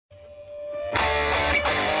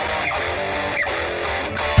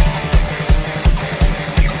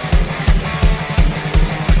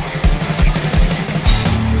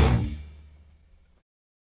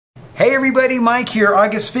everybody, Mike here,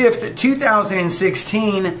 August 5th,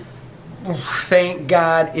 2016. Thank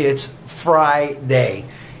God it's Friday.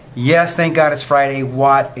 Yes, thank God it's Friday.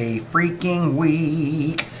 What a freaking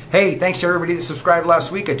week. Hey, thanks to everybody that subscribed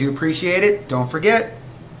last week. I do appreciate it. Don't forget,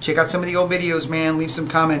 check out some of the old videos, man. Leave some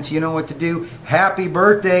comments. You know what to do. Happy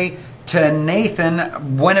birthday to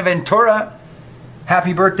Nathan Buenaventura.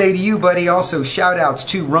 Happy birthday to you, buddy. Also, shout outs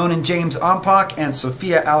to Ronan James Ompok and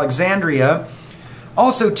Sophia Alexandria.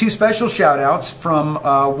 Also, two special shout outs from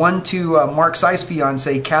one to Mark Sei's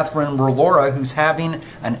fiance, Catherine Berlora, who's having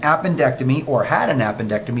an appendectomy or had an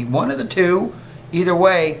appendectomy. One of the two. Either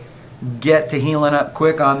way, get to healing up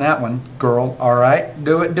quick on that one, girl. All right?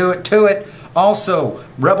 Do it to it. Also,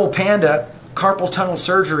 Rebel Panda, carpal tunnel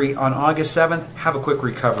surgery on August 7th. Have a quick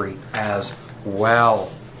recovery as well.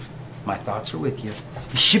 My thoughts are with you.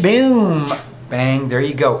 Shaboom! Bang, there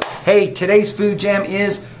you go. Hey, today's food jam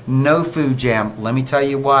is no food jam. Let me tell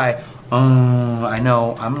you why.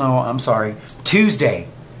 I'm sorry. Tuesday,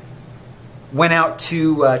 went out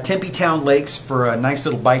to Tempe Town Lakes for a nice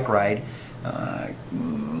little bike ride.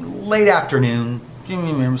 Late afternoon,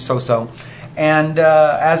 so-so. And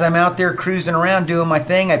as I'm out there cruising around doing my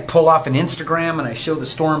thing, I pull off an Instagram and I show the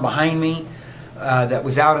storm behind me that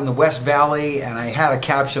was out in the West Valley, and I had a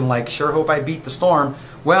caption like, sure hope I beat the storm.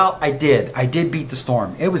 Well, I did. I did beat the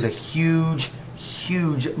storm. It was a huge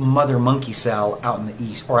mother monkey cell out in the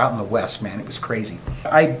east, or out in the west, man. It was crazy.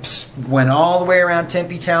 I went all the way around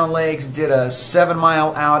Tempe Town Lakes, did a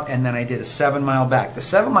 7-mile out, and then I did a 7-mile back. The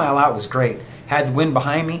 7-mile out was great. Had the wind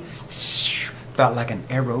behind me, felt like an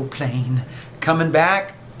aeroplane. Coming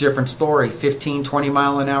back, different story. 15, 20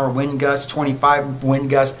 mile an hour wind gusts, 25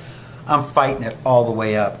 wind gusts. I'm fighting it all the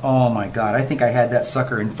way up. Oh my God, I think I had that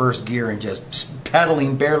sucker in first gear and just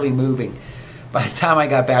pedaling, barely moving. By the time I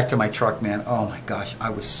got back to my truck, man, oh my gosh, I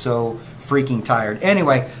was so freaking tired.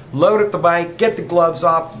 Anyway, load up the bike, get the gloves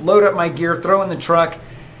off, load up my gear, throw in the truck,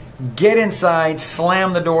 get inside,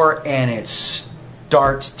 slam the door, and it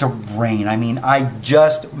starts to rain. I mean, I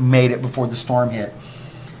just made it before the storm hit.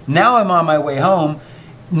 Now I'm on my way home.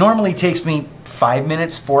 Normally takes me 5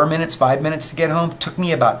 minutes, 4 minutes, 5 minutes to get home. Took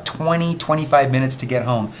me about 20, 25 minutes to get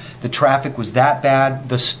home. The traffic was that bad.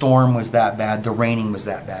 The storm was that bad. The raining was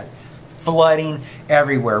that bad. Flooding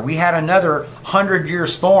everywhere. We had another 100-year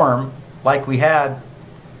storm like we had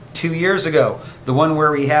 2 years ago. The one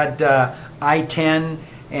where we had I-10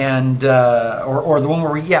 and, or the one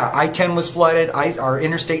where we, yeah, I-10 was flooded. Our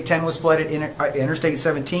Interstate 10 was flooded. Interstate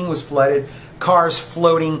 17 was flooded. Cars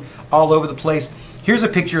floating all over the place. Here's a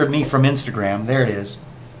picture of me from Instagram. There it is.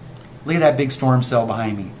 Look at that big storm cell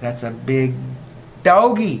behind me. That's a big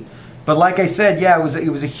doggy. But like I said, yeah, it was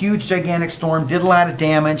a huge, gigantic storm. Did a lot of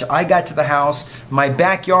damage. I got to the house. My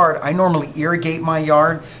backyard, I normally irrigate my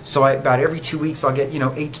yard. So about every 2 weeks, I'll get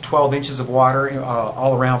 8 to 12 inches of water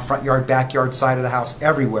all around front yard, backyard, side of the house,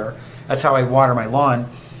 everywhere. That's how I water my lawn.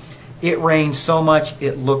 It rained so much,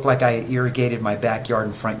 it looked like I had irrigated my backyard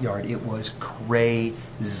and front yard. It was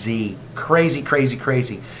crazy. Crazy, crazy,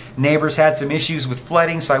 crazy. Neighbors had some issues with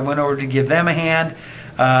flooding, so I went over to give them a hand.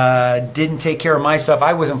 Didn't take care of my stuff.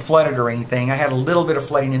 I wasn't flooded or anything. I had a little bit of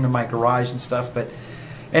flooding into my garage and stuff, but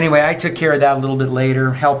anyway, I took care of that a little bit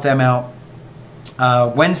later, helped them out.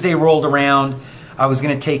 Wednesday rolled around. I was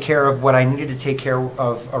going to take care of what I needed to take care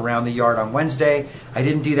of around the yard on Wednesday. I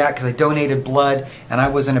didn't do that because I donated blood, and I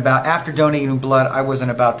wasn't about, after donating blood, I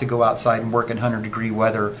wasn't about to go outside and work in 100-degree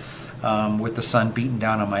weather with the sun beating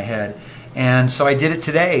down on my head. And so I did it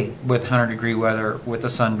today with 100-degree weather with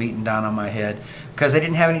the sun beating down on my head because I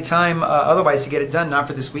didn't have any time otherwise to get it done. Not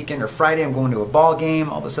for this weekend or Friday. I'm going to a ball game,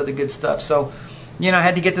 all this other good stuff. So, I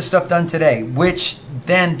had to get the stuff done today, which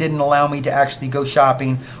then didn't allow me to actually go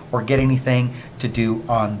shopping or get anything to do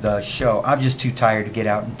on the show. I'm just too tired to get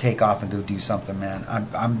out and take off and go do something, man.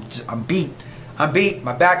 I'm beat. I'm beat.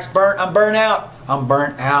 My back's burnt. I'm burnt out. I'm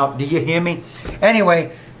burnt out. Do you hear me?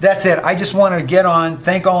 Anyway, that's it. I just wanted to get on,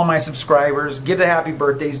 thank all of my subscribers, give the happy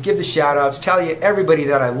birthdays, give the shout outs, tell you everybody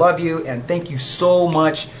that I love you, and thank you so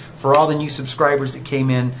much for all the new subscribers that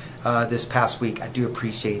came in this past week. I do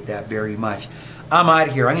appreciate that very much. I'm out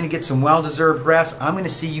of here. I'm going to get some well-deserved rest. I'm going to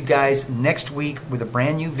see you guys next week with a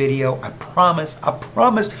brand new video. I promise,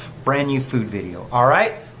 brand new food video. All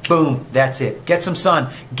right? Boom. That's it. Get some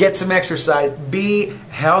sun. Get some exercise. Be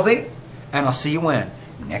healthy. And I'll see you when?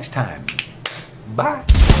 Next time. Bye.